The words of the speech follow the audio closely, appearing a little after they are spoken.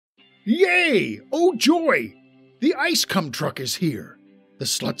Yay! Oh joy! The ICE CUM Truck is here. The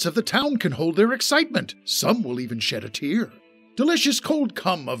sluts of the town can hold their excitement. Some will even shed a tear. Delicious cold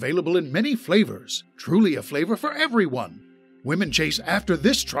cum available in many flavors. Truly a flavor for everyone. Women chase after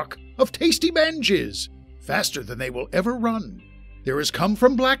this truck of tasty man jizz, faster than they will ever run. There is cum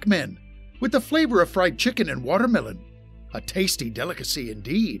from black men, with the flavor of fried chicken and watermelon. A tasty delicacy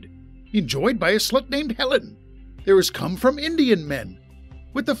indeed, enjoyed by a slut named Helen. There is cum from Indian men,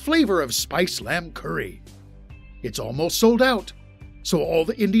 with the flavor of spiced lamb curry. It's almost sold out, so all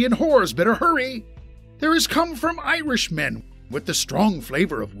the Indian whores better hurry. There is cum from Irish men, with the strong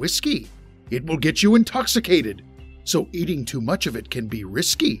flavor of whiskey. It will get you intoxicated, so eating too much of it can be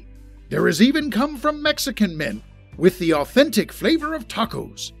risky. There is even cum from Mexican men, with the authentic flavor of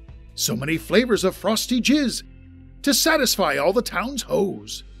tacos. So many flavors of frosty jizz, to satisfy all the town's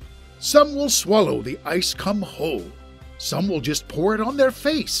hoes. Some will swallow the ICE CUM whole. Some will just pour it on their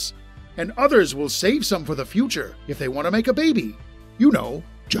face. And others will save some for the future if they want to make a baby. You know,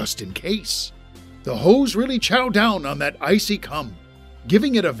 just in case. The hoes really chow down on that icy cum,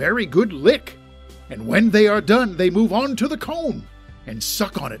 giving it a very good lick. And when they are done, they move on to the comb and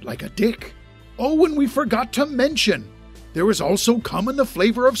suck on it like a dick. Oh, and we forgot to mention, there is also cum in the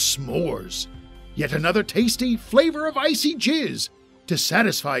flavor of s'mores. Yet another tasty flavor of icy jizz to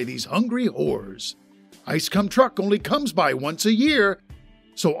satisfy these hungry whores. ICE CUM Truck only comes by once a year,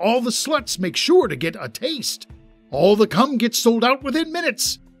 so all the sluts make sure to get a taste. All the cum gets sold out within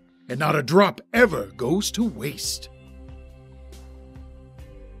minutes, and not a drop ever goes to waste.